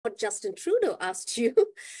what Justin Trudeau asked you.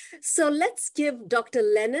 So let's give Dr.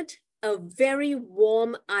 Leonard a very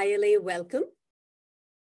warm ILA welcome.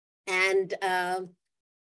 And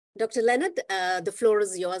Dr. Leonard, the floor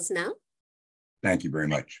is yours now. Thank you very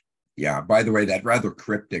much. Yeah, by the way, that rather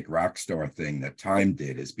cryptic rock star thing that Time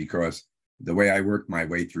did is because the way I worked my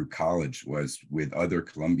way through college was with other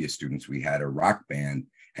Columbia students. We had a rock band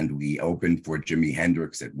and we opened for Jimi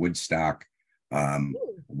Hendrix at Woodstock.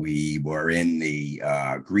 We were in the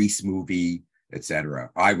Grease movie, etc.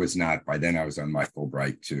 I was not. By then I was on my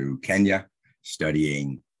Fulbright to Kenya,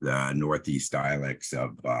 studying the Northeast dialects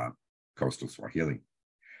of coastal Swahili.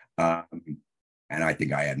 And I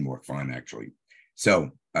think I had more fun, actually.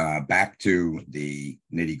 So back to the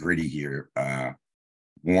nitty gritty here.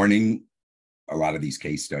 Warning, a lot of these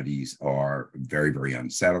case studies are very, very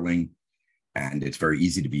unsettling. And it's very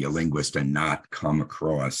easy to be a linguist and not come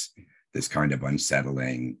across this kind of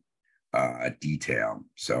unsettling detail.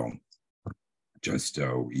 So just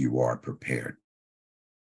so you are prepared.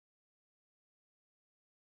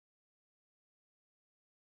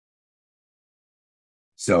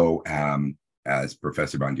 So as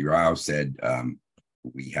Professor Bandirao said,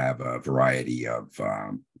 we have a variety of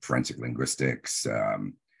forensic linguistics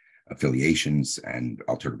affiliations, and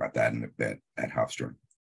I'll talk about that in a bit at Hofstra.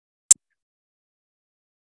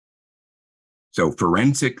 So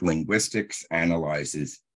forensic linguistics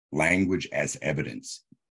analyzes language as evidence.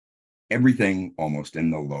 Everything almost in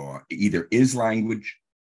the law either is language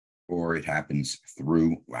or it happens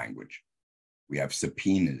through language. We have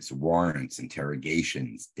subpoenas, warrants,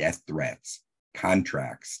 interrogations, death threats,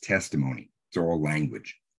 contracts, testimony. It's all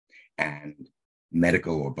language. And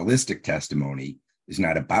medical or ballistic testimony is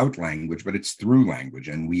not about language, but it's through language.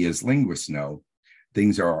 And we as linguists know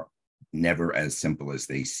things are never as simple as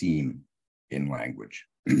they seem in language.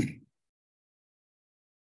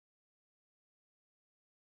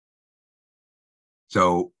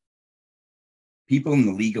 So people in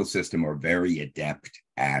the legal system are very adept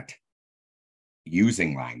at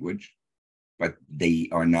using language, but they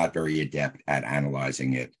are not very adept at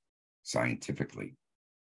analyzing it scientifically.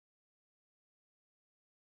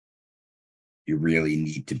 You really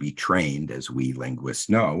need to be trained, as we linguists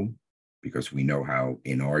know, because we know how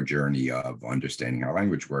in our journey of understanding how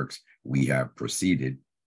language works, we have proceeded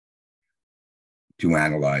to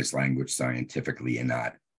analyze language scientifically and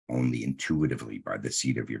not only intuitively by the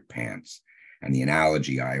seat of your pants. And the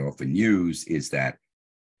analogy I often use is that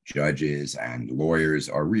judges and lawyers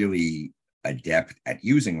are really adept at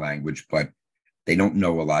using language, but they don't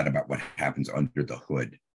know a lot about what happens under the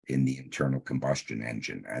hood in the internal combustion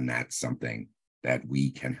engine. And that's something that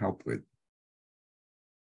we can help with.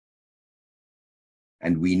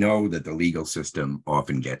 And we know that the legal system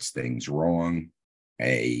often gets things wrong.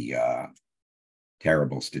 A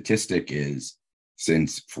terrible statistic is,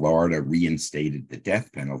 since Florida reinstated the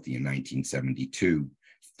death penalty in 1972,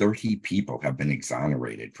 30 people have been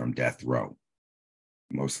exonerated from death row,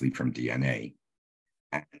 mostly from DNA.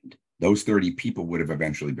 And those 30 people would have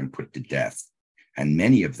eventually been put to death. And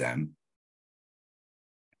many of them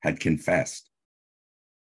had confessed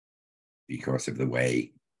because of the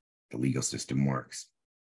way the legal system works.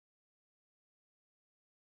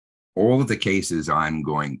 All of the cases I'm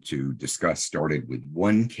going to discuss started with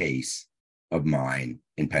one case of mine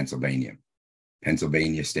in Pennsylvania.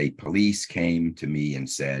 Pennsylvania State Police came to me and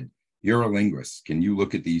said, "You're a linguist. Can you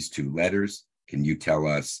look at these two letters? Can you tell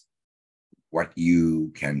us what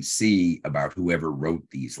you can see about whoever wrote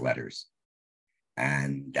these letters?"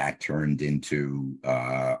 And that turned into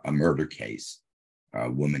a murder case. A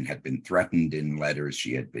woman had been threatened in letters.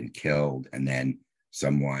 She had been killed. And then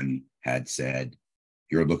someone had said,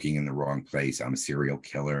 "You're looking in the wrong place. I'm a serial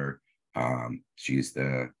killer. She's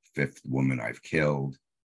the fifth woman I've killed."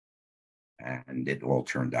 And it all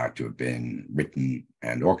turned out to have been written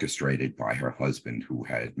and orchestrated by her husband, who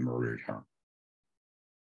had murdered her.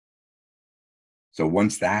 So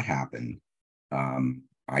once that happened,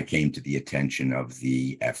 I came to the attention of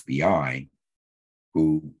the FBI,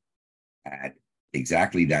 who at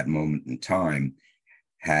exactly that moment in time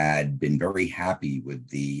had been very happy with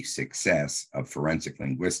the success of forensic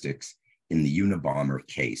linguistics in the Unabomber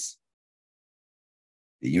case.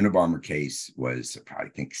 The Unabomber case was, I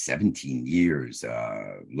think, 17 years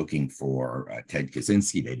looking for Ted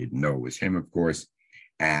Kaczynski. They didn't know it was him, of course.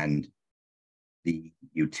 And the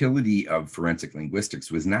utility of forensic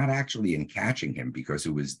linguistics was not actually in catching him, because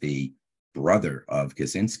it was the brother of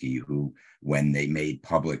Kaczynski who, when they made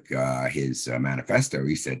public his manifesto,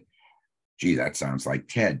 he said, "Gee, that sounds like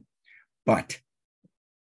Ted." But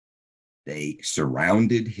they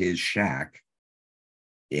surrounded his shack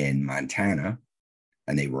in Montana,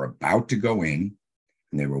 and they were about to go in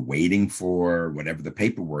and they were waiting for whatever the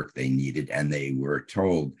paperwork they needed. And they were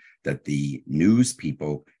told that the news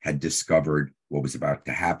people had discovered what was about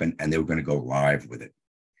to happen and they were going to go live with it.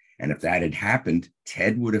 And if that had happened,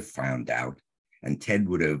 Ted would have found out, and Ted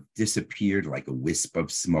would have disappeared like a wisp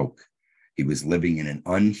of smoke. He was living in an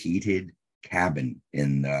unheated cabin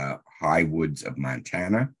in the high woods of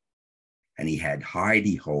Montana, and he had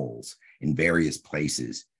hidey holes in various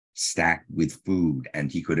places stacked with food,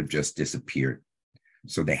 and he could have just disappeared.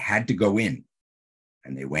 So they had to go in,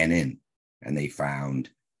 and they went in, and they found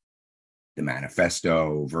the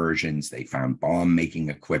manifesto versions, they found bomb-making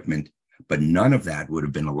equipment, but none of that would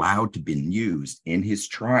have been allowed to be used in his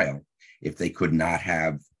trial if they could not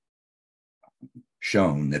have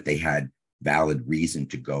shown that they had valid reason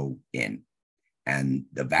to go in. And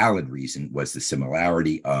the valid reason was the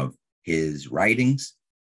similarity of his writings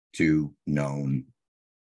to known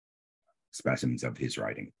specimens of his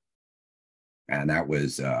writing. And that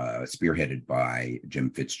was spearheaded by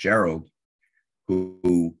Jim Fitzgerald,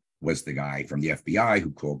 who was the guy from the FBI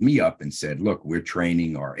who called me up and said, look, we're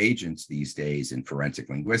training our agents these days in forensic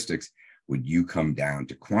linguistics. Would you come down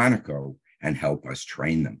to Quantico and help us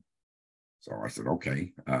train them? So I said,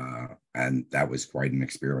 okay. And that was quite an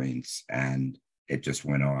experience. And it just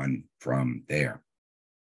went on from there.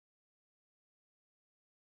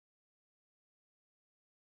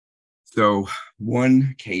 So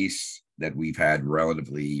one case that we've had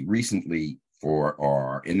relatively recently for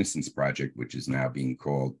our Innocence Project, which is now being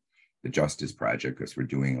called the Justice Project, because we're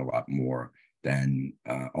doing a lot more than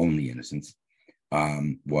only innocence,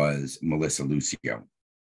 was Melissa Lucio.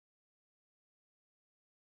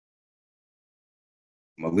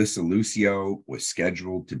 Melissa Lucio was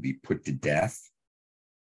scheduled to be put to death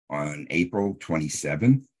on April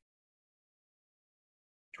 27th,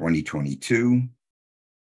 2022,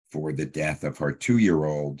 for the death of her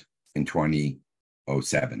 2-year-old in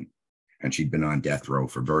 2007. And she'd been on death row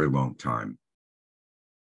for a very long time.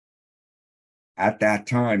 At that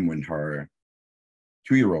time, when her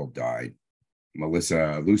 2-year-old died,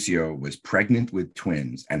 Melissa Lucio was pregnant with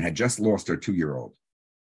twins and had just lost her 2-year-old.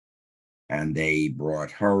 And they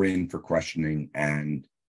brought her in for questioning and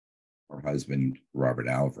her husband, Robert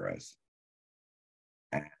Alvarez.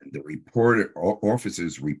 And the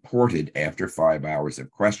officers reported after 5 hours of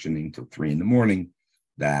questioning till 3 a.m.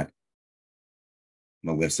 that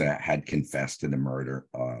Melissa had confessed to the murder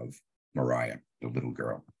of Mariah, the little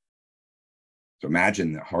girl. So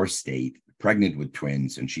imagine her state, pregnant with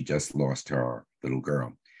twins, and she just lost her little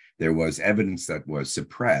girl. There was evidence that was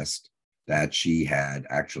suppressed that she had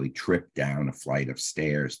actually tripped down a flight of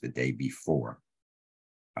stairs the day before.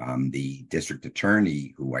 The district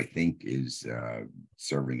attorney, who I think is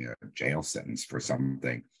serving a jail sentence for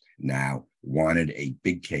something now, wanted a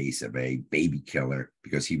big case of a baby killer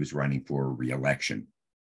because he was running for re-election.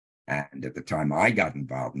 And at the time I got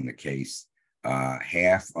involved in the case,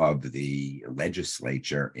 half of the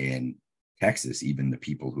legislature in Texas, even the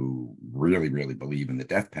people who really, really believe in the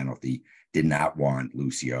death penalty, did not want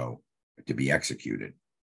Lucio to be executed.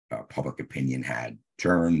 Public opinion had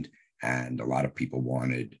turned, and a lot of people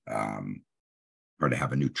wanted her to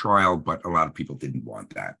have a new trial, but a lot of people didn't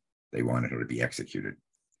want that. They wanted her to be executed.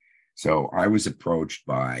 So I was approached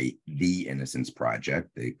by the Innocence Project,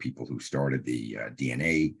 the people who started the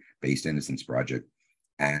DNA-based Innocence Project,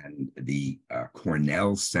 and the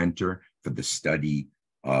Cornell Center for the Study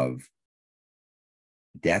of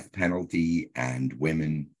Death Penalty and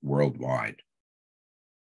Women Worldwide,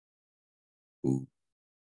 who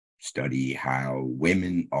study how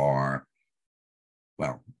women are,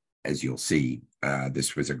 well, as you'll see,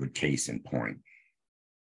 this was a good case in point.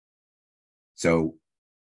 So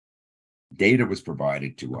data was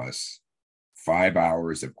provided to us, 5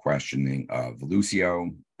 hours of questioning of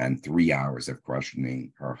Lucio and 3 hours of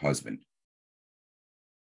questioning her husband.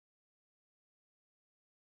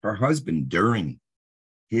 Her husband, during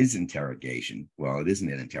his interrogation, well, it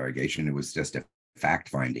isn't an interrogation, it was just a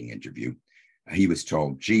fact-finding interview. He was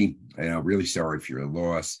told, gee, really sorry for your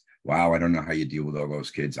loss. Wow, I don't know how you deal with all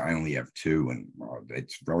those kids. I only have 2, and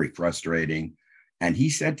it's very frustrating. And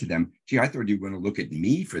he said to them, gee, I thought you were going to look at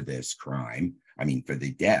me for this crime, for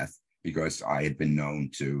the death, because I had been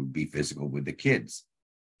known to be physical with the kids.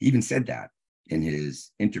 He even said that in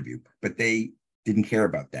his interview, but they didn't care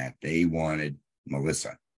about that. They wanted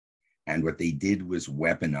Melissa. And what they did was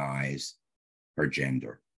weaponize her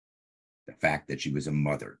gender, the fact that she was a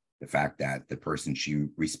mother, the fact that the person she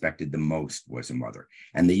respected the most was a mother.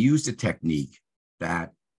 And they used a technique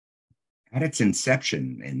that at its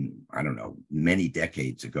inception, in, I don't know, many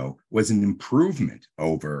decades ago, was an improvement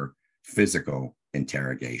over physical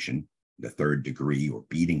interrogation, the third degree or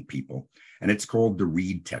beating people. And it's called the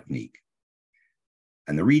Reed technique.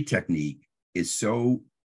 And the Reed technique is so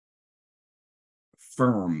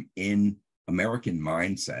firm in American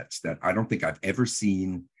mindsets that I don't think I've ever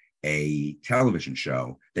seen a television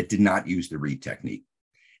show that did not use the Reed technique.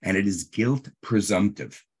 And it is guilt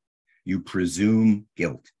presumptive. You presume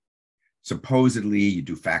guilt. Supposedly, you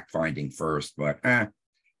do fact-finding first, but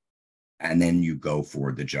and then you go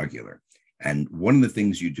for the jugular. And one of the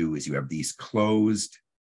things you do is you have these closed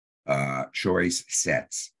choice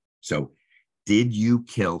sets. So, did you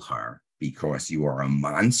kill her because you are a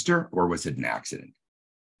monster, or was it an accident?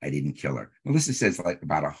 I didn't kill her. Melissa says like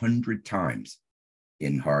about 100 times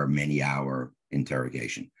in her many-hour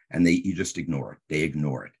interrogation, and you just ignore it. They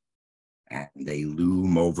ignore it, and they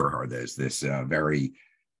loom over her. There's this very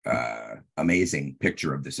amazing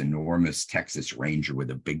picture of this enormous Texas Ranger with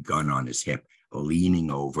a big gun on his hip leaning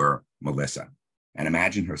over Melissa. And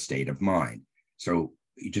imagine her state of mind. So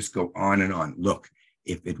you just go on and on. Look,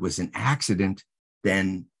 if it was an accident,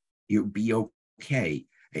 then you'll be okay.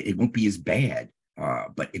 It won't be as bad.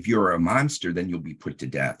 But if you're a monster, then you'll be put to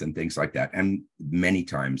death and things like that. And many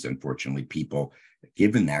times, unfortunately, people,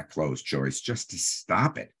 given that closed choice, just to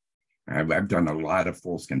stop it. I've done a lot of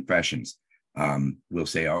false confessions. We'll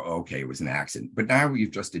say, oh, okay, it was an accident. But now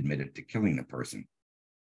you've just admitted to killing the person.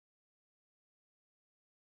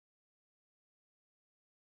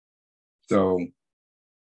 So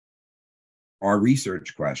our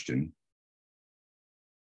research question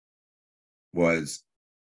was,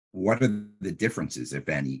 what are the differences, if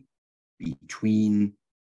any, between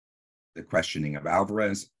the questioning of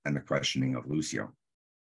Alvarez and the questioning of Lucio?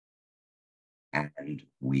 And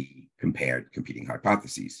we compared competing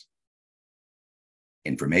hypotheses.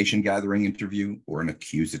 Information gathering interview or an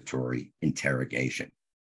accusatory interrogation.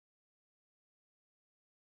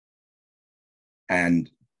 And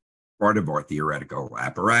part of our theoretical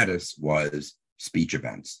apparatus was speech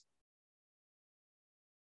events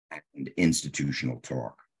and institutional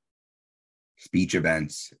talk. Speech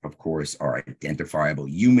events, of course, are identifiable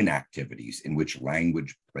human activities in which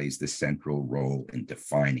language plays the central role in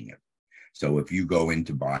defining it. So if you go in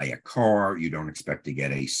to buy a car, you don't expect to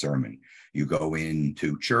get a sermon. You go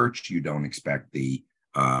into church, you don't expect the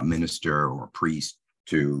minister or priest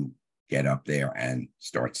to get up there and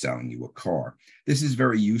start selling you a car. This is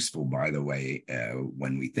very useful, by the way,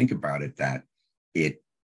 when we think about it, that it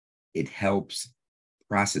helps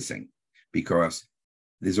processing, because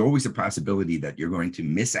there's always a possibility that you're going to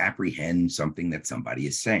misapprehend something that somebody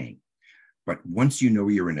is saying. But once you know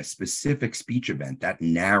you're in a specific speech event, that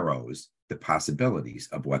narrows the possibilities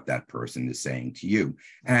of what that person is saying to you.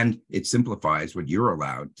 And it simplifies what you're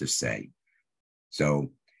allowed to say.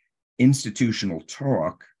 So institutional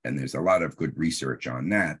talk, and there's a lot of good research on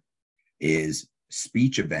that, is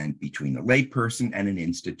speech event between a layperson and an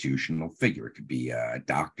institutional figure. It could be a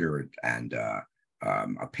doctor and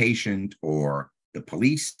a patient, or the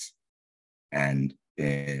police and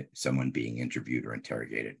someone being interviewed or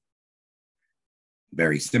interrogated.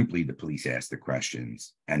 Very simply, the police ask the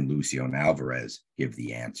questions and Lucio and Alvarez give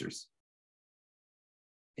the answers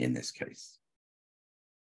in this case.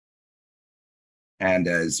 And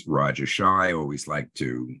as Roger Shai always liked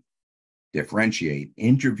to differentiate,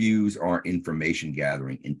 interviews are information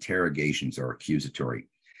gathering, interrogations are accusatory.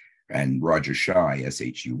 And Roger Shai,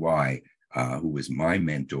 S-H-U-Y, who was my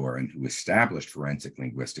mentor and who established forensic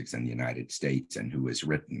linguistics in the United States and who has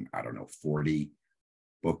written, 40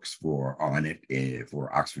 books on it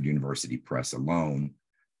for Oxford University Press alone,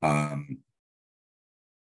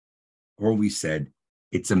 always said,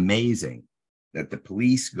 it's amazing that the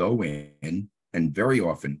police go in and very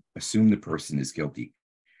often assume the person is guilty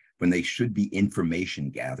when they should be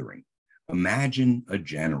information gathering. Imagine a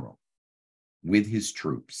general with his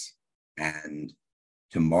troops, and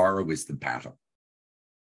tomorrow is the battle.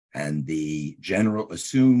 And the general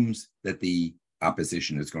assumes that the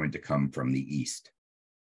opposition is going to come from the east.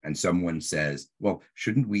 And someone says, well,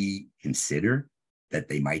 shouldn't we consider that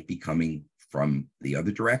they might be coming from the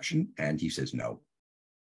other direction? And he says, no.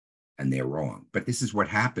 And they're wrong. But this is what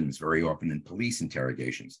happens very often in police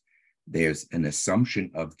interrogations. There's an assumption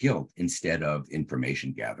of guilt instead of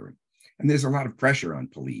information gathering. And there's a lot of pressure on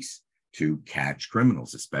police to catch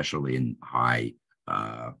criminals, especially in high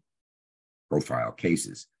profile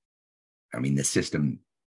cases. I mean, the system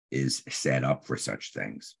is set up for such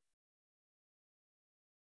things.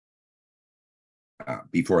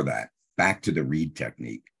 Before that, back to the Reed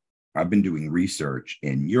technique. I've been doing research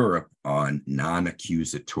in Europe on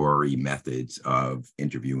non-accusatory methods of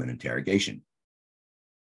interview and interrogation.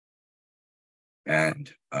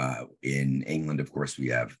 And in England, of course, we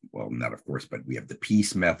have, well, not of course, but we have the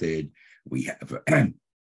peace method. We have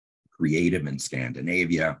creative in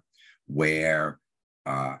Scandinavia, where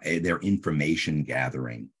they're information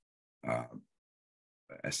gathering,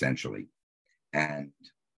 essentially. And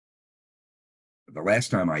the last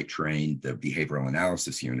time I trained the behavioral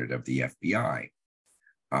analysis unit of the FBI,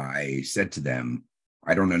 I said to them,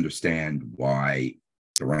 I don't understand why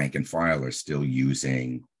the rank and file are still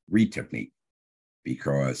using read technique,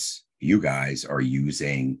 because you guys are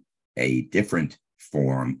using a different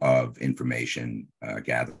form of information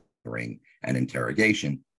gathering and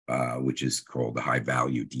interrogation, which is called the high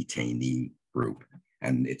value detainee group.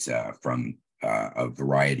 And it's from a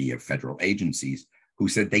variety of federal agencies who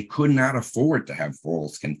said they could not afford to have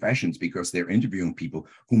false confessions because they're interviewing people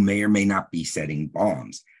who may or may not be setting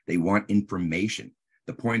bombs. They want information.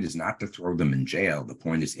 The point is not to throw them in jail. The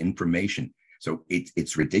point is information. So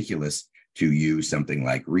it's ridiculous to use something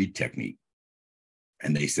like read technique.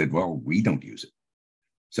 And they said, well, we don't use it.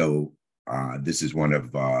 So this is one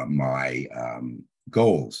of my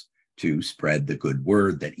goals, to spread the good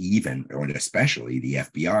word that even, or especially the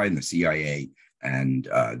FBI and the CIA and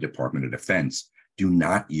Department of Defense do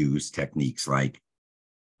not use techniques like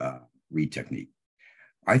read technique.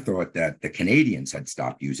 I thought that the Canadians had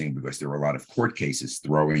stopped using because there were a lot of court cases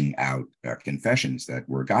throwing out confessions that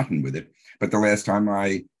were gotten with it. But the last time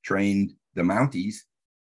I trained the Mounties,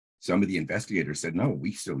 some of the investigators said, no,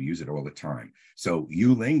 we still use it all the time. So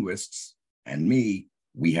you linguists and me,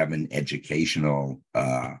 we have an educational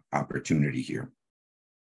opportunity here.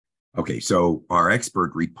 Okay, so our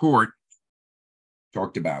expert report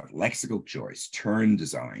talked about lexical choice, turn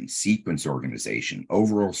design, sequence organization,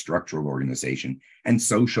 overall structural organization, and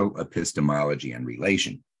social epistemology and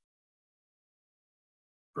relation.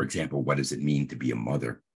 For example, what does it mean to be a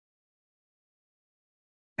mother?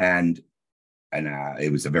 And it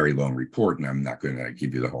was a very long report, and I'm not going to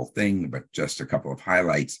give you the whole thing, but just a couple of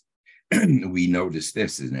highlights. We noticed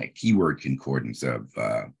this in a keyword concordance of,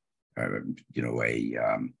 a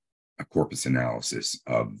corpus analysis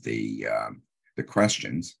of the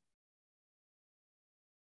questions.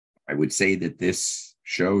 I would say that this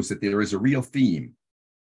shows that there is a real theme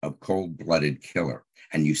of cold-blooded killer.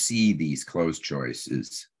 And you see these closed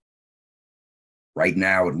choices. Right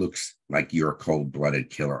now, it looks like you're a cold-blooded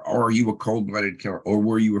killer. Or are you a cold-blooded killer? Or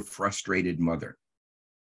were you a frustrated mother?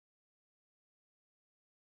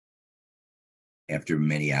 After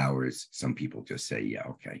many hours, some people just say, yeah,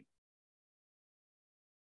 okay.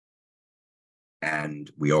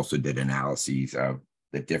 And we also did analyses of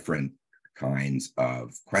the different kinds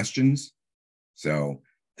of questions. So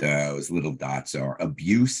those little dots are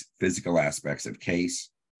abuse, physical aspects of case,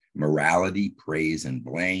 morality, praise and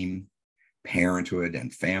blame, parenthood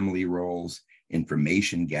and family roles,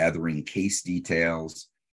 information gathering, case details,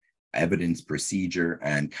 evidence procedure,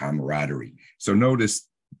 and camaraderie. So notice,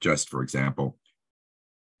 just for example,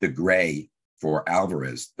 the gray for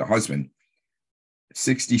Alvarez, the husband,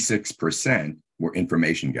 66% were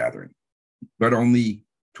information gathering, but only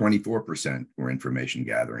 24% were information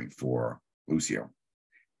gathering for Lucio.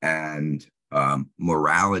 And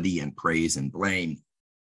morality and praise and blame,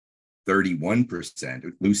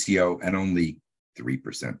 31% Lucio, and only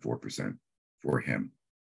 3%, 4% for him.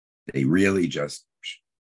 They really just,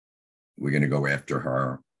 we're going to go after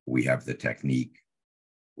her. We have the technique.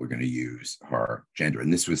 We're going to use her gender.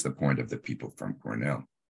 And this was the point of the people from Cornell.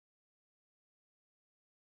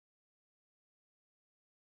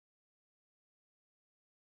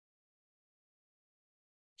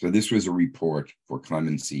 So this was a report for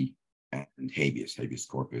clemency and habeas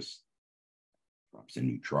corpus, perhaps a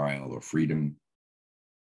new trial or freedom.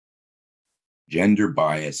 Gender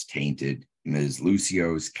bias tainted Ms.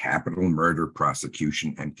 Lucio's capital murder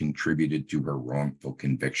prosecution and contributed to her wrongful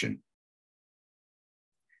conviction.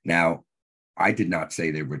 Now, I did not say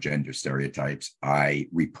there were gender stereotypes. I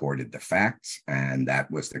reported the facts, and that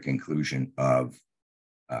was the conclusion of,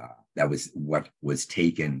 that was what was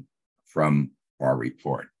taken from our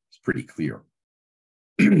report. It's pretty clear.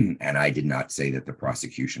 And I did not say that the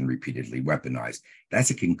prosecution repeatedly weaponized. That's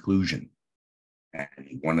a conclusion.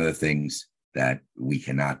 And one of the things that we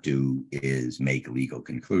cannot do is make legal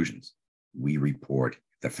conclusions. We report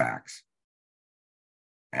the facts.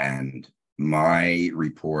 And my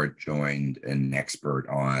report joined an expert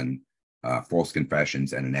on false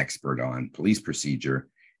confessions and an expert on police procedure.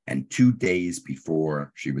 And 2 days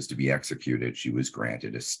before she was to be executed, she was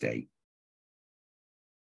granted a stay.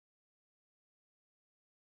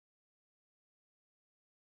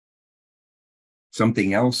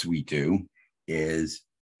 Something else we do is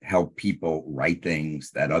help people write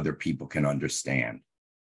things that other people can understand.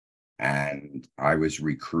 And I was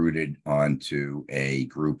recruited onto a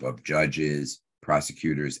group of judges,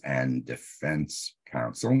 prosecutors, and defense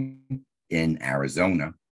counsel in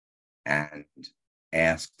Arizona, and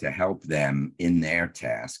asked to help them in their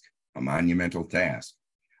task, a monumental task,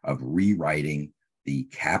 of rewriting the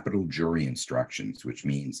capital jury instructions, which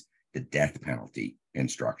means the death penalty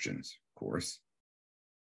instructions, of course,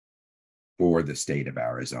 for the state of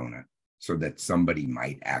Arizona, so that somebody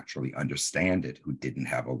might actually understand it who didn't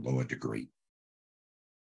have a law degree.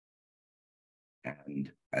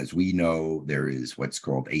 And as we know, there is what's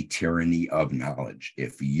called a tyranny of knowledge.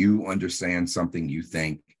 If you understand something, you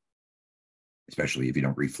think, especially if you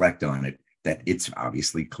don't reflect on it, that it's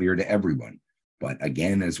obviously clear to everyone. But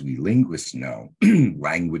again, as we linguists know,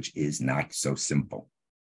 language is not so simple.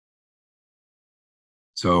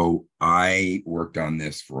 So I worked on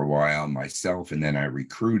this for a while myself, and then I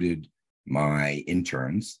recruited my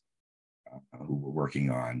interns who were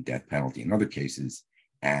working on death penalty and other cases,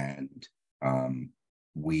 and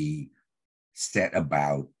we set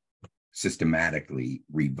about systematically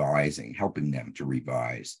revising, helping them to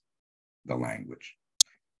revise the language.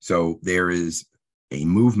 So there is a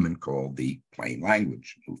movement called the plain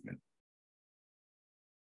language movement.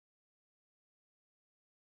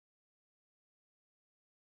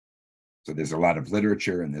 So there's a lot of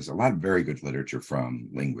literature, and there's a lot of very good literature from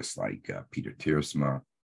linguists like Peter Tiersma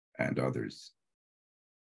and others.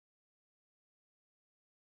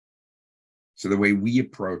 So the way we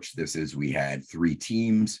approached this is we had three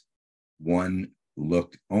teams. One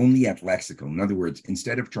looked only at lexical. In other words,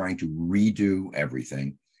 instead of trying to redo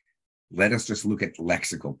everything, let us just look at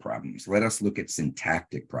lexical problems. Let us look at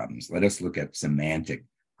syntactic problems. Let us look at semantic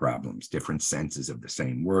problems, different senses of the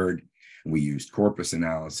same word. We used corpus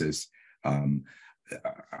analysis.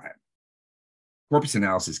 Corpus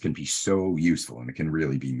analysis can be so useful, and it can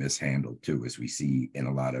really be mishandled too, as we see in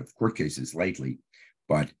a lot of court cases lately.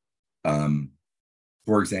 But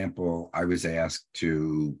for example, I was asked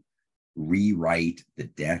to rewrite the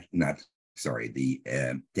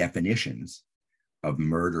definitions of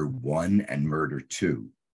murder 1 and murder 2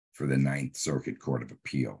 for the Ninth Circuit Court of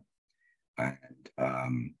Appeal.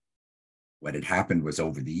 And what had happened was,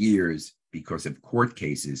 over the years, because of court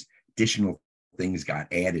cases, additional things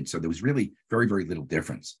got added. So there was really very, very little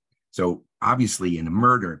difference. So obviously in a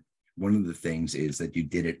murder, one of the things is that you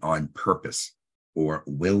did it on purpose or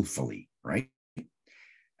willfully, right?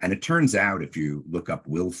 And it turns out, if you look up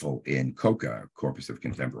willful in COCA, Corpus of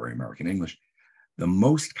Contemporary American English, the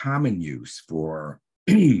most common use for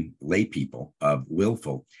lay people of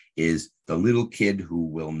willful is the little kid who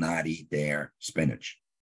will not eat their spinach.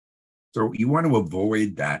 So you want to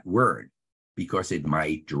avoid that word because it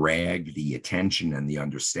might drag the attention and the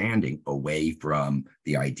understanding away from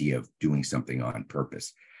the idea of doing something on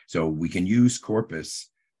purpose. So we can use corpus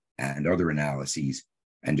and other analyses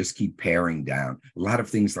and just keep paring down. A lot of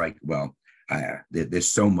things like, well, there's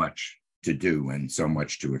so much to do and so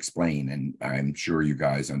much to explain, and I'm sure you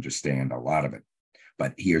guys understand a lot of it.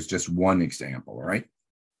 But here's just one example, all right?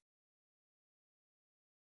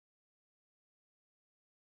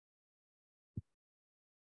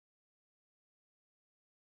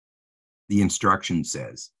 The instruction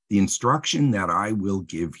says, the instruction that I will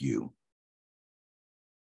give you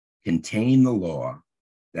contain the law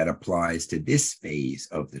that applies to this phase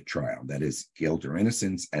of the trial, that is guilt or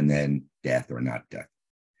innocence, and then death or not death.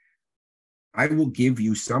 I will give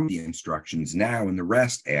you some of the instructions now and the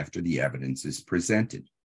rest after the evidence is presented.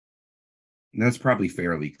 And that's probably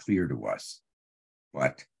fairly clear to us,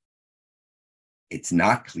 but it's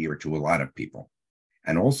not clear to a lot of people.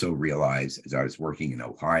 And also realize, as I was working in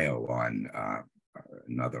Ohio on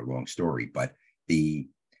another long story, but the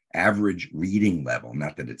average reading level,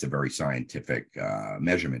 not that it's a very scientific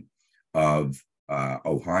measurement, of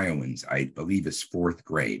Ohioans, I believe, is 4th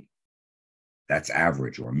grade. That's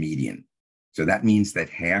average or median. So that means that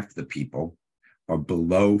half the people are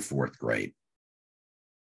below 4th grade.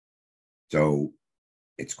 So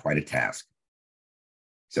it's quite a task.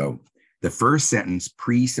 So the first sentence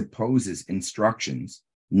presupposes instructions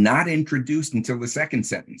not introduced until the second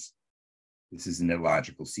sentence. This is an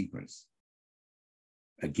illogical sequence.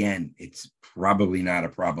 Again, it's probably not a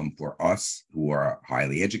problem for us who are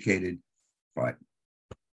highly educated, but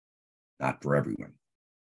not for everyone.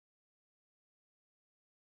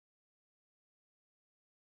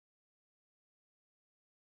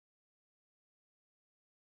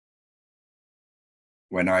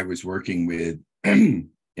 When I was working with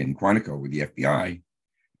in Quantico with the FBI,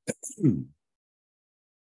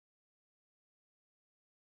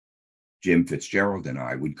 Jim Fitzgerald and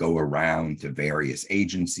I would go around to various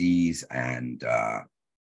agencies and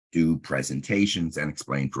do presentations, and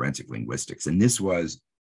explain forensic linguistics. And this was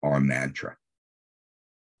our mantra.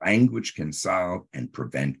 Language can solve and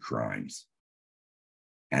prevent crimes.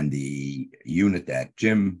 And the unit that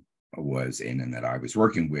Jim was in and that I was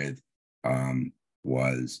working with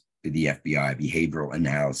was the FBI Behavioral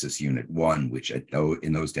Analysis Unit 1, which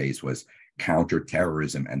in those days was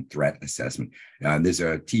Counterterrorism and Threat Assessment. There's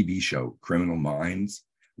a TV show, Criminal Minds,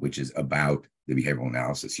 which is about the Behavioral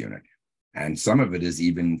Analysis Unit. And some of it is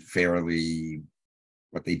even fairly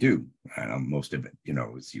what they do. Most of it,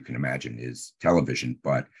 as you can imagine, is television.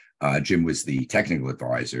 But Jim was the technical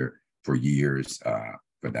advisor for years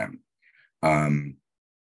for them.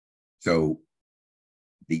 So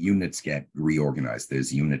the units get reorganized.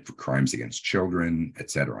 There's a unit for crimes against children, et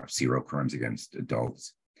cetera, zero crimes against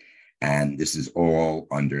adults. And this is all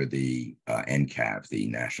under the NCAV, the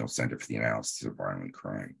National Center for the Analysis of Violent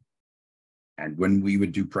Crime. And when we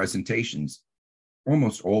would do presentations,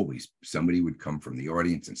 almost always somebody would come from the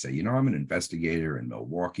audience and say, I'm an investigator in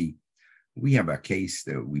Milwaukee. We have a case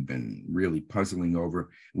that we've been really puzzling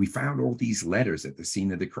over. We found all these letters at the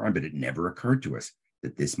scene of the crime, but it never occurred to us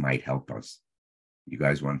that this might help us. You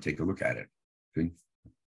guys want to take a look at it? Okay.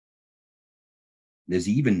 There's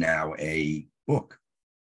even now a book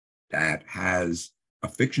that has a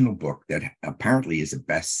fictional book that apparently is a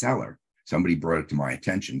bestseller. Somebody brought it to my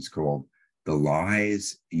attention. It's called The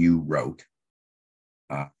Lies You Wrote.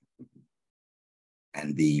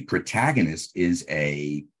 And the protagonist is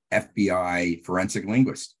a FBI forensic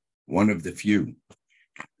linguist, one of the few.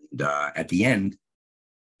 And at the end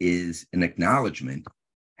is an acknowledgement.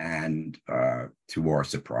 And to our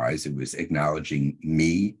surprise, it was acknowledging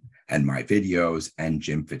me and my videos and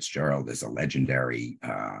Jim Fitzgerald as a legendary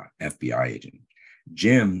FBI agent.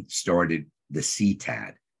 Jim started the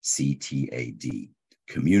CTAD, CTAD,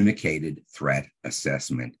 Communicated Threat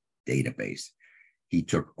Assessment Database. He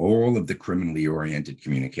took all of the criminally oriented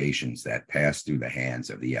communications that passed through the hands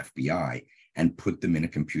of the FBI and put them in a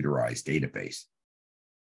computerized database.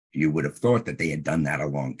 You would have thought that they had done that a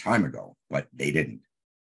long time ago, but they didn't.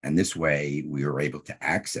 And this way we were able to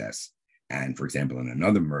access, and for example, in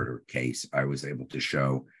another murder case, I was able to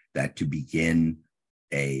show that to begin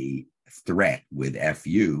a threat with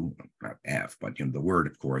FU, not F, but the word,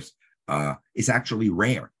 of course, is actually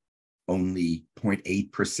rare. Only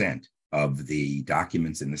 0.8% of the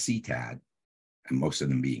documents in the CTAD, and most of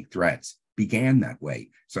them being threats, began that way.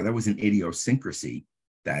 So that was an idiosyncrasy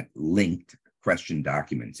that linked question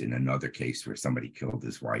documents in another case where somebody killed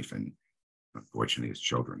his wife and unfortunately his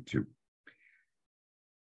children too.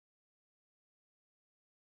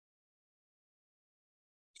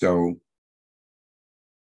 So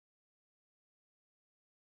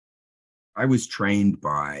I was trained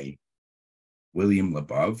by William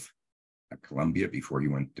LeBove at Columbia before he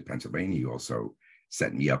went to Pennsylvania. He also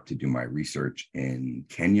set me up to do my research in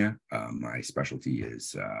Kenya. My specialty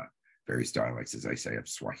is various dialects, as I say, of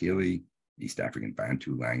Swahili, East African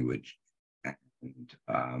Bantu language.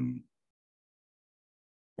 And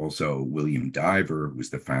also William Diver was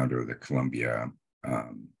the founder of the Columbia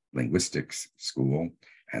Linguistics School,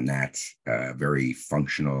 and that's a very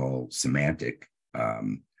functional, semantic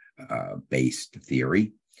based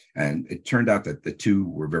theory. And it turned out that the two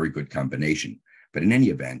were a very good combination. But in any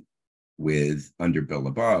event, under Bill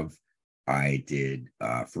LeBove, I did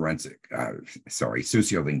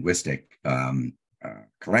sociolinguistic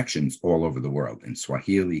collections all over the world, in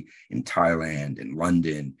Swahili, in Thailand, in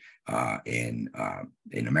London, in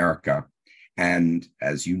America. And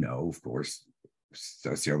as you know, of course,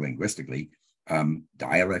 sociolinguistically,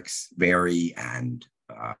 dialects vary and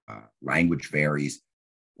language varies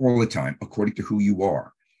all the time according to who you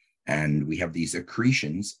are. And we have these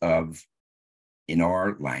accretions in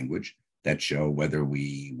our language that show whether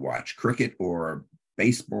we watch cricket or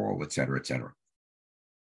baseball, et cetera, et cetera.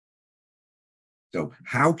 So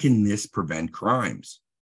how can this prevent crimes?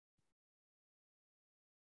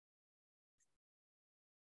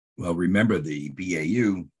 Well, remember the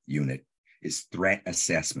BAU unit is threat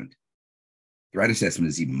assessment. Threat assessment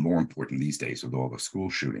is even more important these days with all the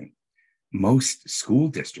school shooting. Most school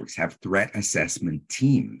districts have threat assessment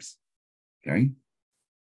teams, okay?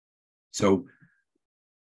 So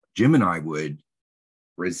Jim and I would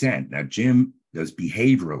present. Now, Jim does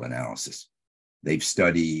behavioral analysis. They've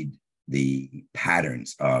studied the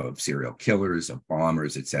patterns of serial killers, of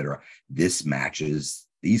bombers, et cetera. This matches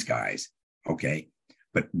these guys, okay?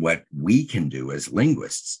 But what we can do as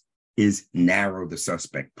linguists is narrow the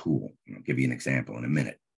suspect pool. I'll give you an example in a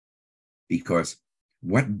minute. Because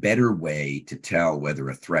what better way to tell whether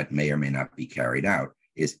a threat may or may not be carried out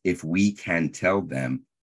is if we can tell them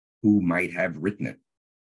who might have written it.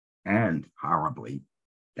 And horribly,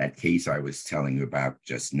 that case I was telling you about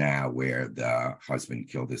just now, where the husband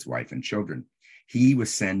killed his wife and children, he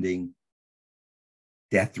was sending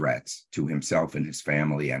death threats to himself and his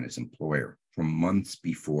family and his employer for months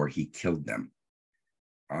before he killed them.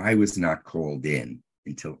 I was not called in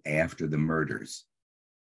until after the murders.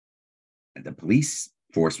 And the police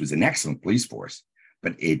force was an excellent police force,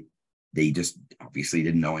 but they just obviously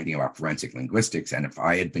didn't know anything about forensic linguistics. And if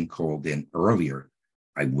I had been called in earlier,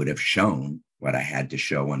 I would have shown what I had to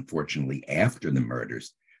show, unfortunately, after the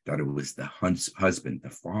murders, that it was the husband, the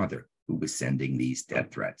father, who was sending these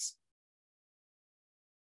death threats.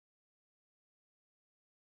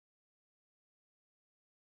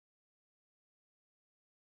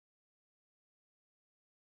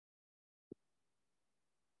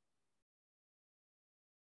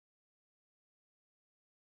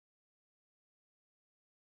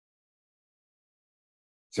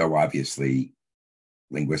 So obviously,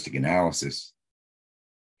 linguistic analysis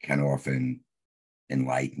can often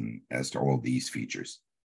enlighten as to all these features.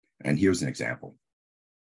 And here's an example.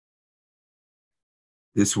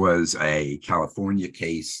 This was a California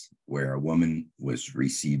case where a woman was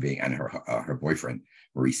receiving, and her boyfriend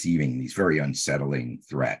were receiving these very unsettling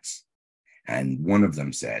threats. And one of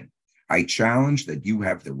them said, I challenge that you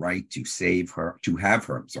have the right to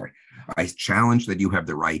I challenge that you have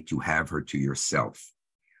the right to have her to yourself.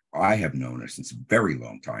 I have known her since a very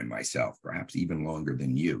long time myself, perhaps even longer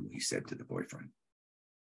than you, he said to the boyfriend.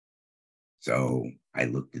 So I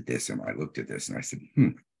looked at this and I said,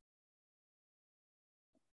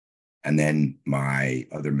 And then my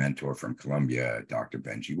other mentor from Columbia, Dr.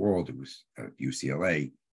 Benji Wald, who was at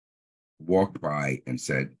UCLA, walked by and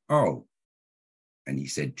said, oh, and he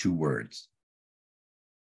said 2 words.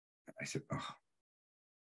 I said, oh,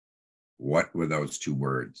 what were those 2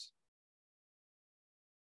 words?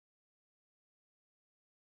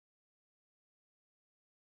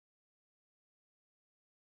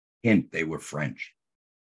 Hint, they were French.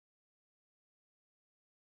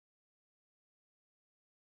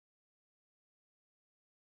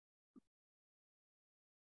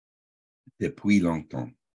 Depuis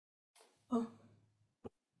longtemps. Oh.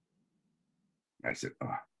 I said,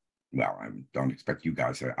 oh, well, I don't expect you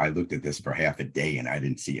guys. I looked at this for half a day and I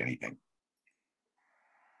didn't see anything.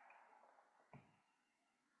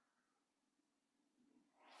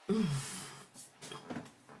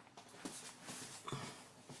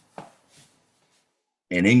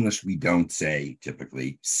 In English, we don't say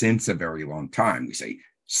typically since a very long time. We say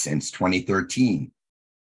since 2013,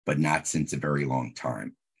 but not since a very long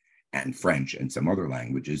time. And French and some other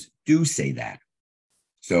languages do say that.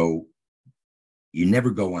 So you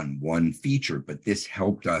never go on one feature, but this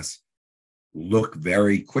helped us look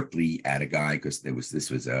very quickly at a guy because this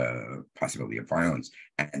was a possibility of violence.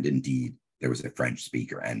 And indeed, there was a French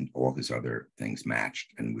speaker and all his other things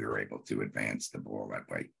matched, and we were able to advance the ball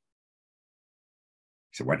that way.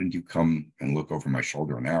 So why didn't you come and look over my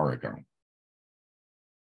shoulder an hour ago?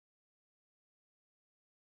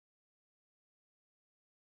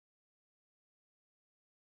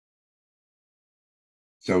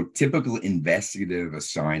 So typical investigative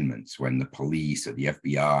assignments, when the police or the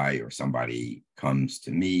FBI or somebody comes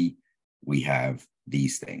to me, we have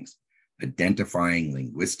these things: identifying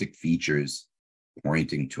linguistic features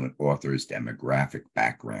pointing to an author's demographic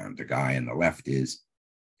background. The guy on the left is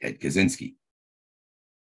Ted Kaczynski.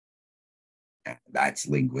 That's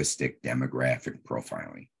linguistic demographic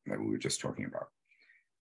profiling that we were just talking about.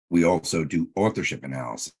 We also do authorship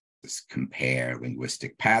analysis, compare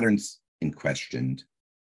linguistic patterns in questioned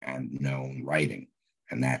and known writing.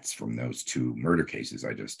 And that's from those 2 murder cases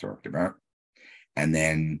I just talked about. And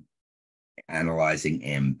then analyzing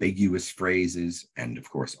ambiguous phrases, and of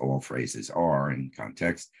course, all phrases are in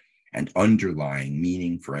context, and underlying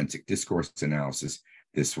meaning, forensic discourse analysis.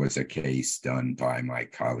 This was a case done by my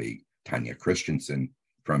colleague, Tanya Christensen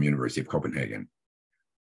from University of Copenhagen.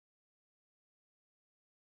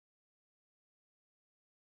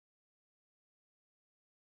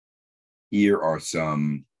 Here are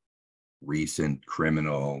some recent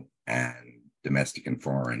criminal and domestic and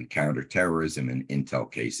foreign counterterrorism and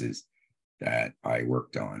intel cases that I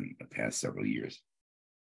worked on the past several years.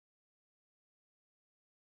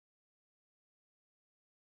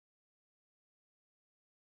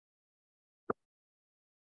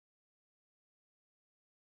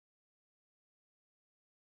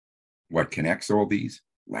 What connects all these?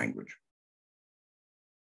 Language.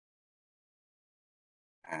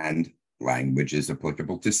 And language is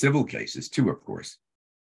applicable to civil cases too, of course.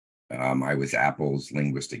 I was Apple's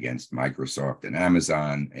linguist against Microsoft and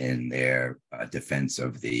Amazon in their defense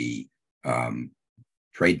of the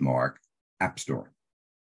trademark App Store.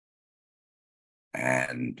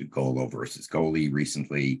 and Golo versus Goli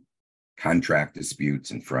recently, contract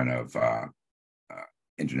disputes in front of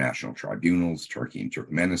international tribunals, Turkey and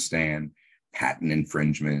Turkmenistan, patent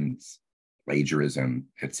infringements, plagiarism,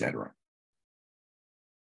 etc.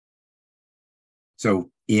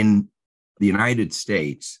 So in the United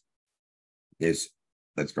States,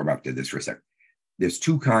 let's go back to this for a second. There's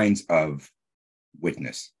two kinds of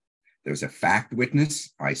witness. There's a fact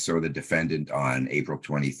witness. I saw the defendant on April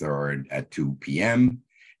 23rd at 2 p.m.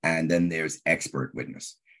 And then there's expert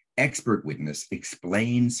witness. Expert witness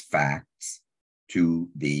explains facts to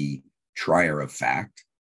the trier of fact,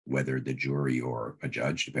 whether the jury or a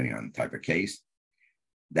judge, depending on the type of case,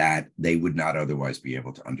 that they would not otherwise be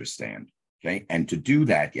able to understand. Okay. And to do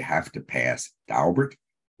that, you have to pass Daubert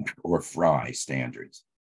or Fry standards.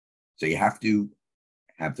 So you have to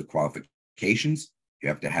have the qualifications, you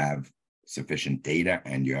have to have sufficient data,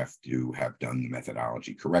 and you have to have done the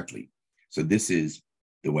methodology correctly. So this is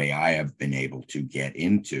the way I have been able to get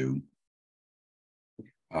into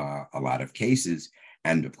a lot of cases.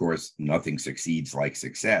 And of course, nothing succeeds like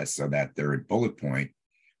success. So that third bullet point,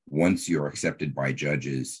 once you're accepted by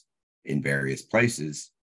judges in various places,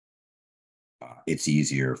 it's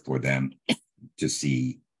easier for them to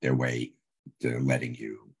see their way to letting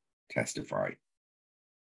you testify.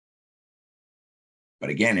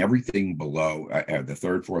 But again, everything below the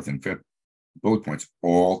third, fourth, and fifth bullet points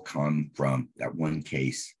all come from that one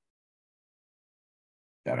case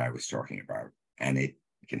that I was talking about. And it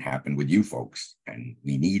can happen with you folks, and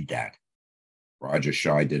we need that. Roger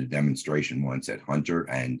Shai did a demonstration once at Hunter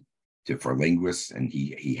for linguists, and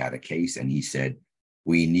he had a case, and he said,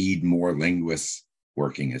 we need more linguists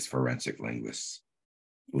working as forensic linguists.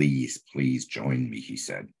 Please join me, he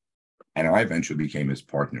said. And I eventually became his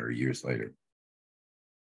partner years later.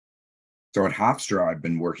 So at Hofstra, I've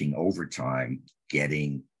been working overtime,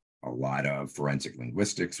 getting a lot of forensic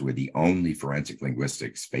linguistics. We're the only forensic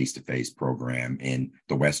linguistics face-to-face program in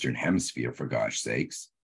the Western Hemisphere, for gosh sakes.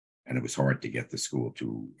 And it was hard to get the school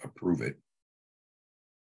to approve it.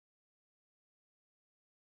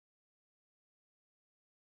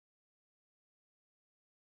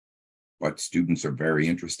 But students are very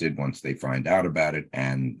interested once they find out about it,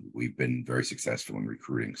 and we've been very successful in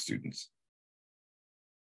recruiting students.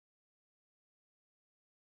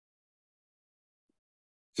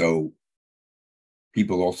 So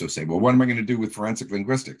people also say, well, what am I going to do with forensic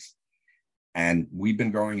linguistics? And we've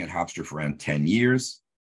been going at Hofstra for around 10 years,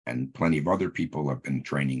 and plenty of other people have been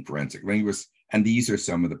training forensic linguists. And these are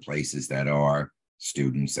some of the places that our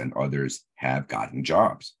students and others have gotten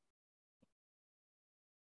jobs.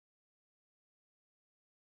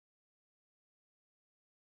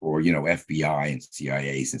 Or, FBI and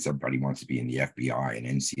CIA, since everybody wants to be in the FBI and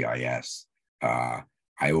NCIS.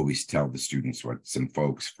 I always tell the students what some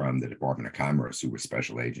folks from the Department of Commerce who were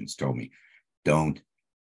special agents told me: don't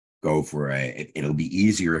go for it'll be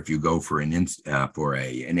easier if you go for an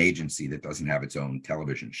agency that doesn't have its own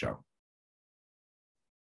television show.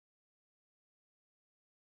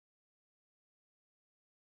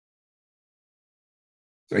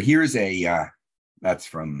 So here's that's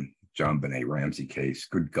from John Benet Ramsey case.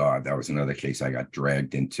 Good God, that was another case I got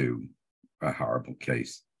dragged into, a horrible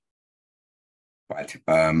case. But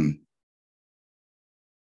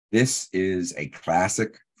this is a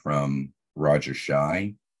classic from Roger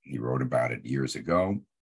Shai. He wrote about it years ago.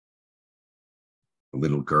 A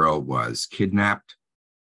little girl was kidnapped,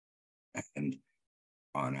 and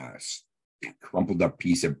on a crumpled up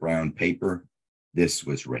piece of brown paper, this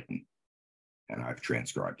was written, and I've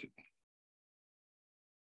transcribed it.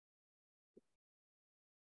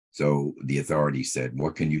 So the authority said,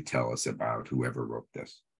 what can you tell us about whoever wrote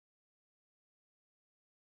this?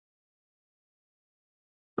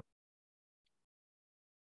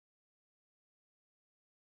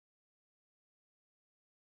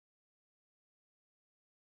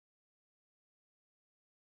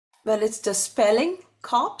 Well, it's the spelling,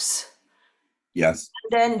 cops. Yes.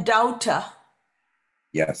 And then doubter.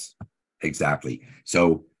 Yes, exactly.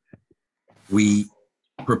 So we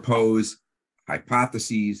propose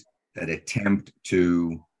hypotheses that attempt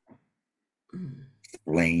to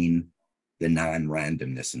explain the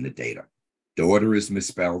non-randomness in the data. Daughter is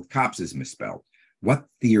misspelled, cops is misspelled. What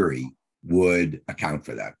theory would account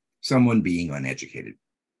for that? Someone being uneducated.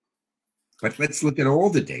 But let's look at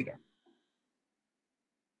all the data.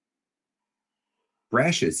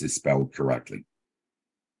 Precious is spelled correctly.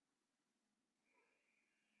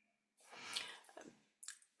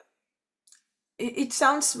 It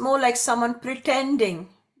sounds more like someone pretending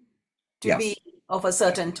to be of a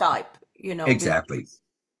certain type, Exactly.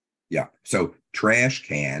 Yeah. So trash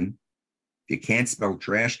can, you can't spell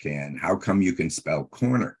trash can, how come you can spell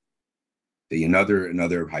corner?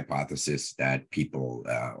 Another hypothesis that people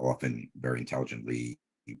often very intelligently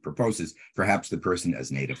proposes, perhaps the person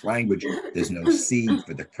has native language, there's no C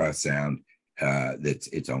for the K sound,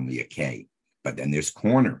 it's only a K. But then there's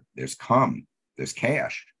corner, there's come, there's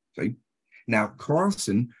cash. See? Now,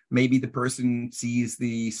 Carlson, maybe the person sees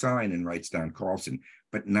the sign and writes down Carlson,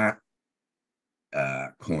 but not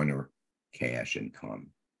corner, cash, and come.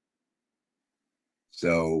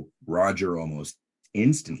 So Roger almost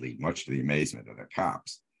instantly, much to the amazement of the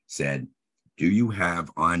cops, said, do you have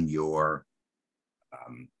on your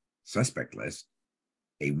suspect list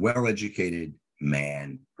a well-educated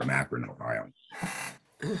man from Akron, Ohio?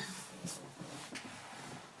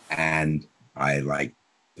 And I like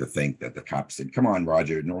to think that the cops said, come on,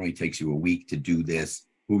 Roger, it normally takes you a week to do this.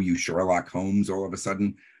 Who are you, Sherlock Holmes, all of a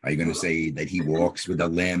sudden? Are you going to say that he walks with a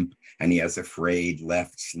limp and he has a frayed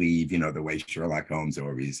left sleeve, you know, the way Sherlock Holmes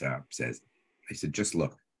always says? I said, just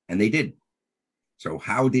look. And they did. So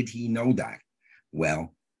how did he know that?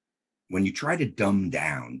 Well, when you try to dumb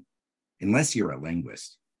down, unless you're a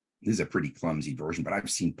linguist, this is a pretty clumsy version, but I've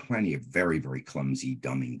seen plenty of very, very clumsy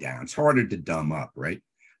dumbing down. It's harder to dumb up, right?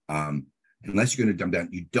 Unless you're going to dumb down,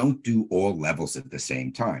 you don't do all levels at the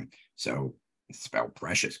same time. So spell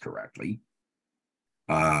precious correctly.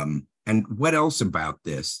 And what else about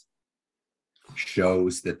this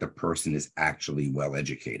shows that the person is actually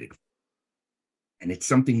well-educated? And it's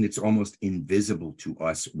something that's almost invisible to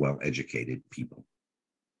us well-educated people.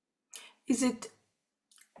 Is it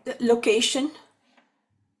the location?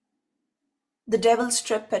 The Devil's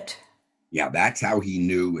Triplet. Yeah, that's how he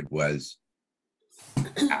knew it was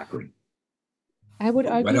Akron. I would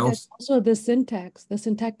argue that's also the syntax, the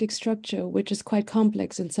syntactic structure, which is quite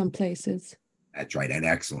complex in some places. That's right, and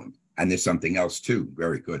excellent. And there's something else too,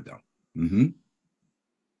 very good though. Mm-hmm.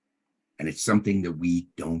 And it's something that we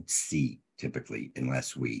don't see typically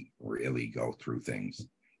unless we really go through things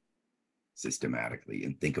systematically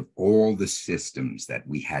and think of all the systems that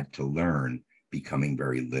we had to learn becoming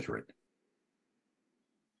very literate.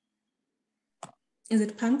 Is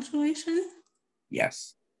it punctuation?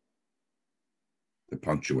 Yes. The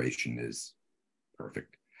punctuation is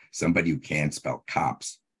perfect. Somebody who can't spell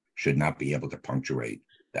cops should not be able to punctuate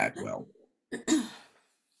that well.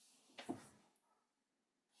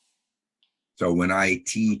 So when I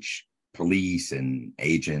teach police and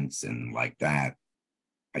agents and like that,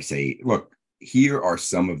 I say, look, here are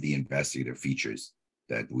some of the investigative features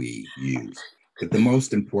that we use. But the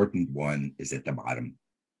most important one is at the bottom.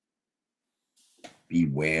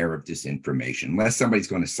 Beware of disinformation. Unless somebody's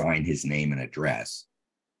going to sign his name and address,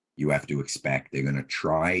 you have to expect they're going to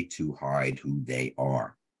try to hide who they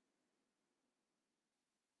are.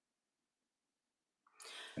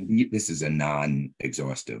 And this is a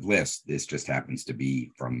non-exhaustive list. This just happens to be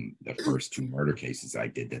from the first two murder cases I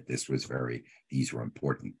did that these were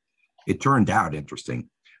important. It turned out interesting.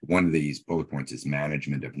 One of these bullet points is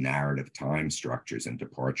management of narrative time structures and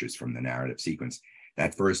departures from the narrative sequence.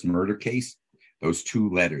 That first murder case, those two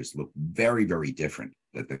letters look very, very different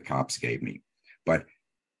that the cops gave me. But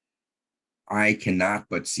I cannot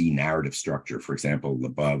but see narrative structure. For example,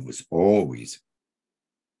 Labov was always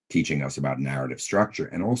teaching us about narrative structure.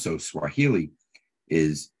 And also Swahili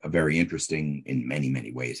is a very interesting in many,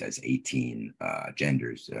 many ways, has 18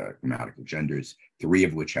 genders, grammatical genders, 3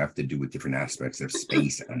 of which have to do with different aspects of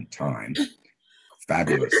space and time.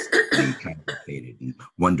 Fabulously complicated and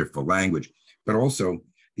wonderful language. But also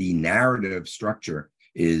the narrative structure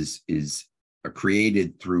is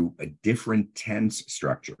created through a different tense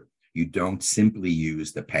structure. You don't simply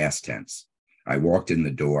use the past tense. I walked in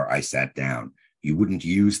the door, I sat down. You wouldn't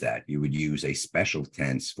use that. You would use a special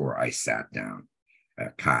tense for I sat down,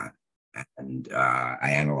 ka. And I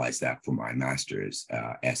analyzed that for my master's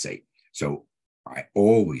essay. So I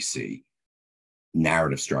always see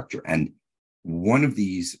narrative structure. And one of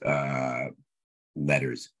these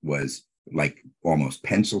letters was like almost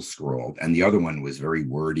pencil scrawled, and the other one was very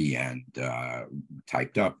wordy and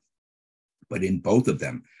typed up. But in both of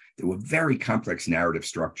them, there were very complex narrative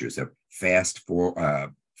structures of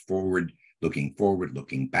forward,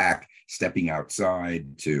 looking back, stepping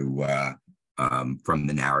outside to from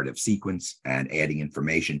the narrative sequence and adding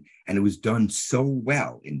information. And it was done so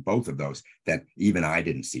well in both of those that even I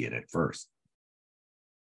didn't see it at first.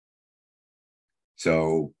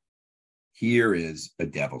 So here is a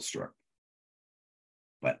devil strip,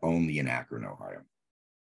 but only in Akron, Ohio.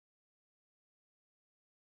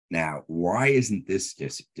 Now, why isn't this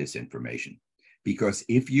disinformation? Because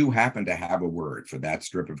if you happen to have a word for that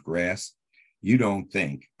strip of grass, you don't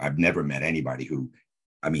think, I've never met anybody who,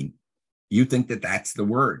 I mean, You think that that's the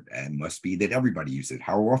word, and must be that everybody uses it.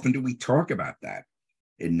 How often do we talk about that?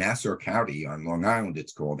 In Nassau County on Long Island,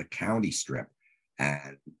 it's called a county strip,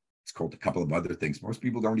 and it's called a couple of other things. Most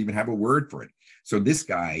people don't even have a word for it. So this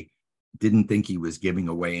guy didn't think he was giving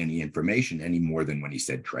away any information any more than when he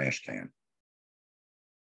said trash can.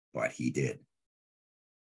 But he did.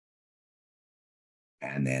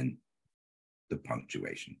 And then the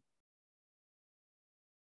punctuation.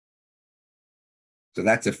 So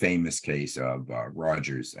that's a famous case of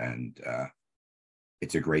Rogers, and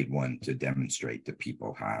it's a great one to demonstrate to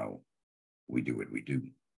people how we do what we do.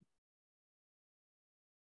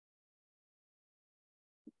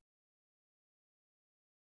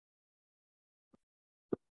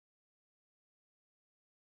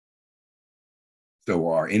 So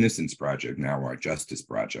our Innocence Project, now our Justice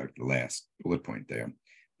Project, the last bullet point there,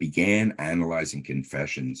 began analyzing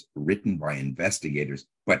confessions written by investigators,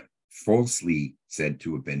 but falsely said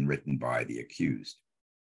to have been written by the accused.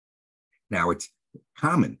 Now, it's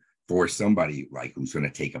common for somebody like who's going to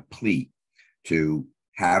take a plea to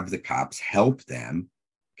have the cops help them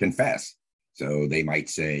confess. So they might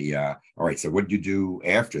say, all right, so what did you do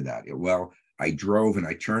after that? Well, I drove and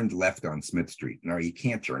I turned left on Smith Street. No, you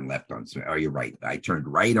can't turn left on Smith. Oh, you're right. I turned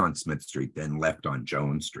right on Smith Street, then left on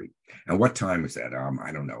Jones Street. And what time was that?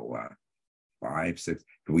 I don't know, 5, 6.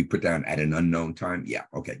 Can we put down at an unknown time? Yeah,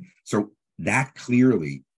 okay. So that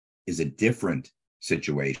clearly is a different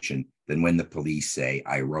situation than when the police say,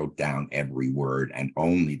 I wrote down every word and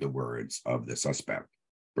only the words of the suspect,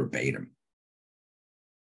 verbatim.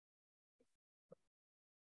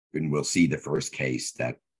 And we'll see the first case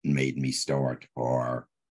that made me start our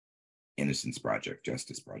Innocence Project,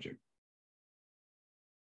 Justice Project.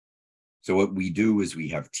 So what we do is we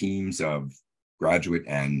have teams of graduate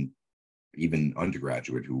and even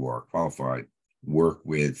undergraduate who are qualified, work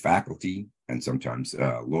with faculty and sometimes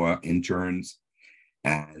law interns.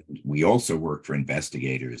 And we also work for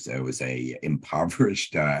investigators. There was a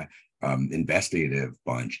impoverished investigative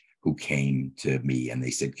bunch who came to me and they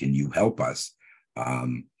said, can you help us?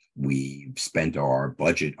 We spent our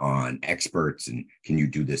budget on experts and can you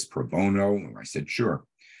do this pro bono? And I said, sure.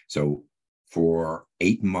 So for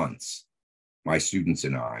 8 months, my students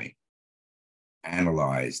and I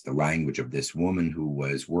analyzed the language of this woman who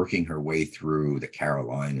was working her way through the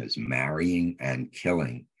Carolinas, marrying and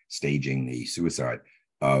killing, staging the suicide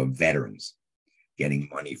of veterans, getting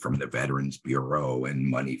money from the Veterans Bureau and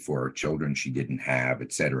money for children she didn't have,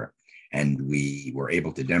 et cetera. And we were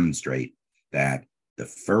able to demonstrate that the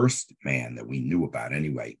first man that we knew about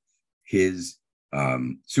anyway, his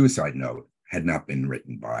suicide note had not been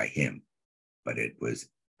written by him, but it was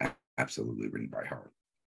absolutely written by her.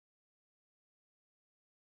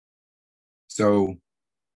 So,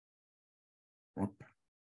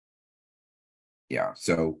 yeah,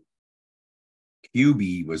 so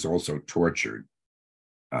QB was also tortured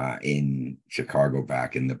in Chicago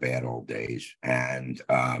back in the bad old days. And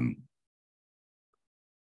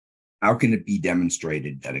how can it be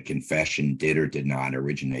demonstrated that a confession did or did not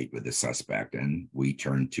originate with the suspect? And we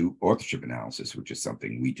turn to authorship analysis, which is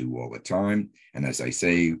something we do all the time. And as I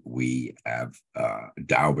say, we have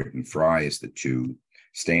Daubert and Fry as the two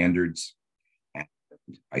standards. And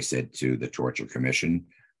I said to the Torture Commission,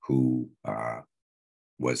 who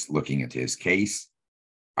was looking at his case,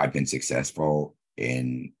 I've been successful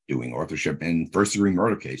in doing authorship in first-degree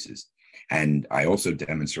murder cases. And I also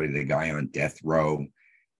demonstrated a guy on death row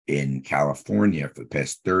in California for the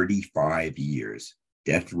past 35 years,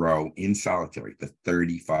 death row in solitary for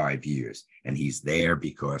 35 years. And he's there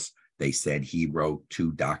because they said he wrote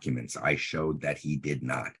 2 documents. I showed that he did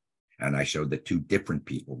not. And I showed that 2 different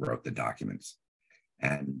people wrote the documents.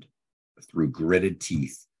 And through gritted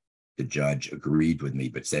teeth, the judge agreed with me,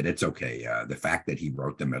 but said, it's okay. The fact that he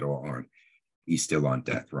wrote them at all, he's still on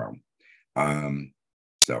death row.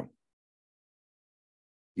 So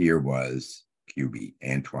here was QB,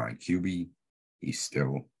 Antoine QB. He's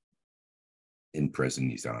still in prison.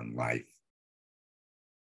 He's on life.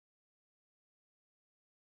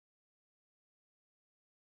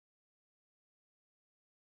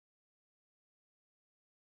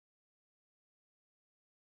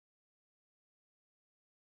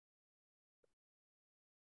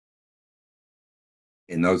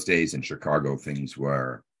 In those days in Chicago, things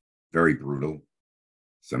were very brutal.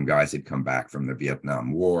 Some guys had come back from the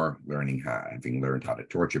Vietnam War, having learned how to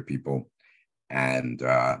torture people, and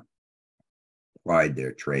applied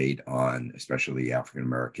their trade on especially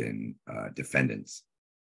African-American defendants.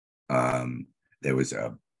 There was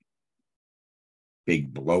a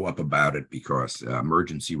big blow up about it because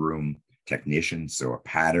emergency room technicians saw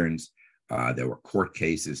patterns There were court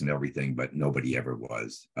cases and everything, but nobody ever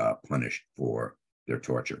was punished for their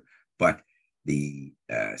torture. But the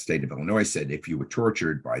state of Illinois said if you were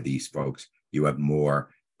tortured by these folks, you have more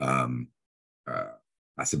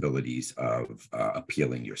possibilities of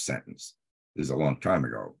appealing your sentence. This is a long time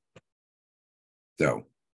ago. So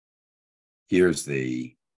here's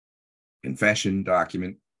the confession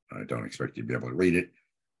document. I don't expect you to be able to read it.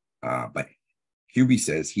 But Hubie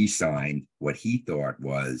says he signed what he thought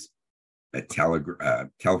was a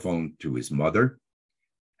telephone to his mother.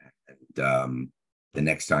 And the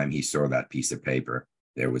next time he saw that piece of paper,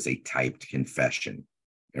 there was a typed confession.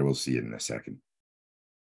 And we'll see it in a second.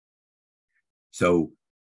 So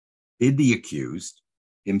did the accused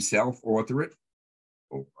himself author it,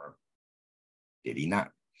 or did he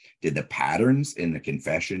not? Did the patterns in the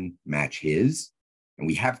confession match his? And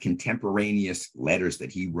we have contemporaneous letters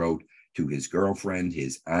that he wrote to his girlfriend,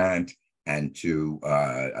 his aunt, and to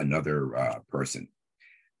another person.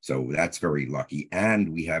 So that's very lucky.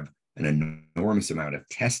 And we have an enormous amount of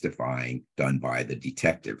testifying done by the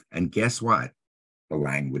detective. And guess what? The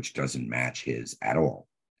language doesn't match his at all,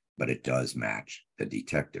 but it does match the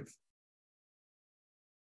detective.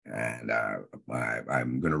 And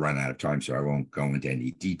I'm going to run out of time, so I won't go into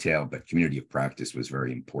any detail, but community of practice was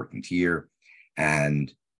very important here.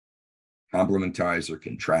 And complementizer,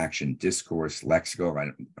 contraction, discourse,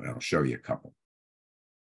 lexical, I'll show you a couple.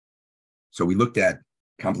 So we looked at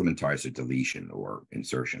complementizer deletion or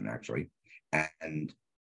insertion, actually, and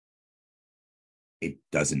it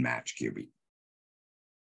doesn't match QB.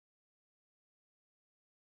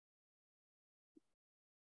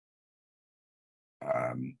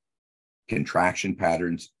 Contraction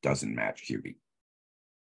patterns doesn't match QB.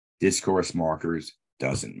 Discourse markers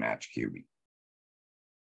doesn't match QB.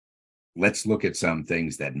 Let's look at some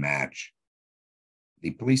things that match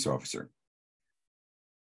the police officer.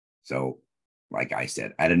 So, like I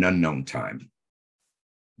said, at an unknown time,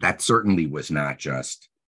 that certainly was not just,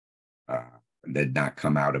 did not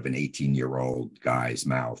come out of an 18-year-old guy's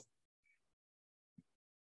mouth.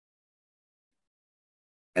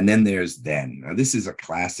 And then there's then. Now, this is a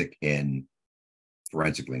classic in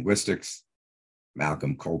forensic linguistics.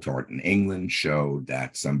 Malcolm Coulthard in England showed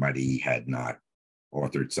that somebody had not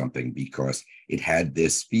authored something because it had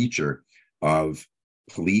this feature of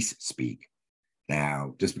police speak.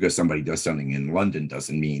 Now, just because somebody does something in London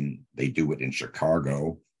doesn't mean they do it in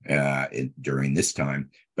Chicago during this time,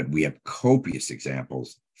 but we have copious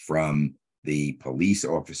examples from the police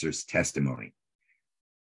officer's testimony.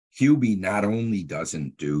 Hubie not only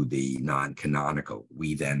doesn't do the non-canonical,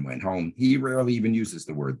 we then went home, he rarely even uses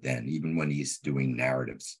the word then, even when he's doing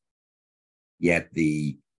narratives. Yet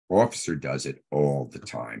the officer does it all the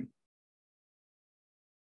time.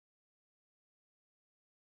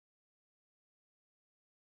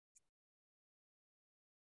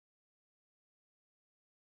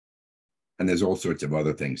 And there's all sorts of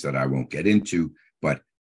other things that I won't get into, but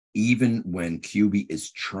even when QB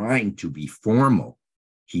is trying to be formal,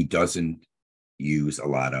 he doesn't use a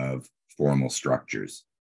lot of formal structures.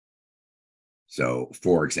 So,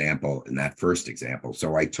 for example, in that first example,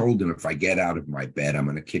 so I told him if I get out of my bed, I'm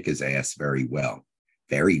going to kick his ass very well.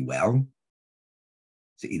 Very well?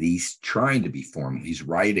 See, he's trying to be formal. He's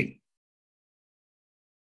writing.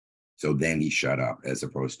 So then he shut up, as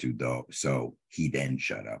opposed to though. So he then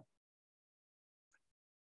shut up.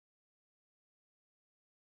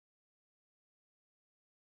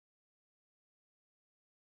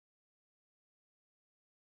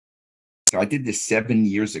 So I did this 7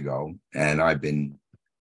 years ago, and I've been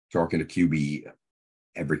talking to QB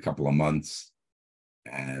every couple of months,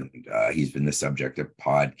 and he's been the subject of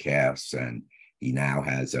podcasts, and he now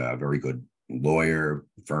has a very good lawyer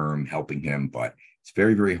firm helping him, but it's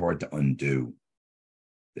very, very hard to undo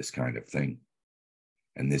this kind of thing.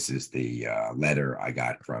 And this is the letter I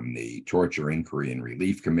got from the Torture Inquiry and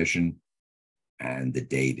Relief Commission, and the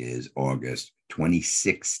date is August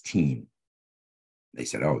 2016. They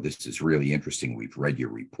said, oh, this is really interesting. We've read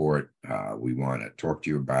your report. We want to talk to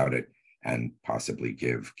you about it and possibly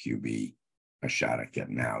give QB a shot at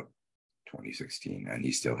getting out 2016. And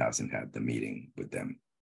he still hasn't had the meeting with them.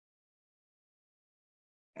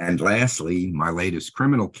 And lastly, my latest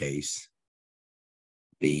criminal case,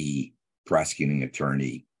 the prosecuting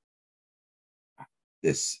attorney,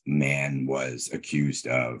 this man was accused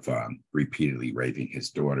of repeatedly raping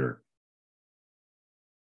his daughter,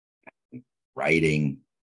 writing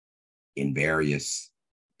in various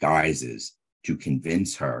guises to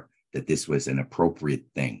convince her that this was an appropriate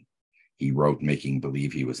thing. He wrote making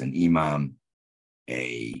believe he was an imam,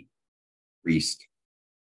 a priest,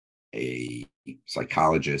 a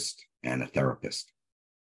psychologist, and a therapist.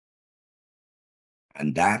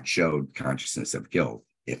 And that showed consciousness of guilt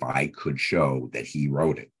if I could show that he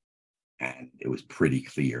wrote it. And it was pretty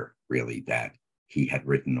clear, really, that he had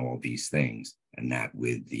written all these things, and that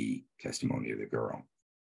with the testimony of the girl.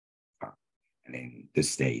 And in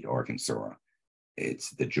this state, Arkansas,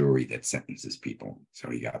 it's the jury that sentences people. So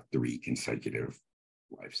he got 3 consecutive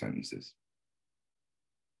life sentences.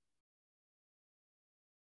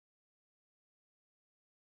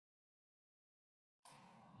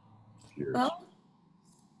 Cheers. Well,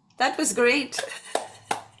 that was great.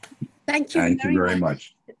 Thank you Thank you very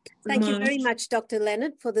much. Thank you very much, Dr.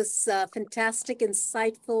 Leonard, for this fantastic,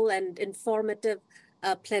 insightful, and informative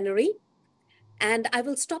plenary. And I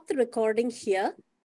will stop the recording here.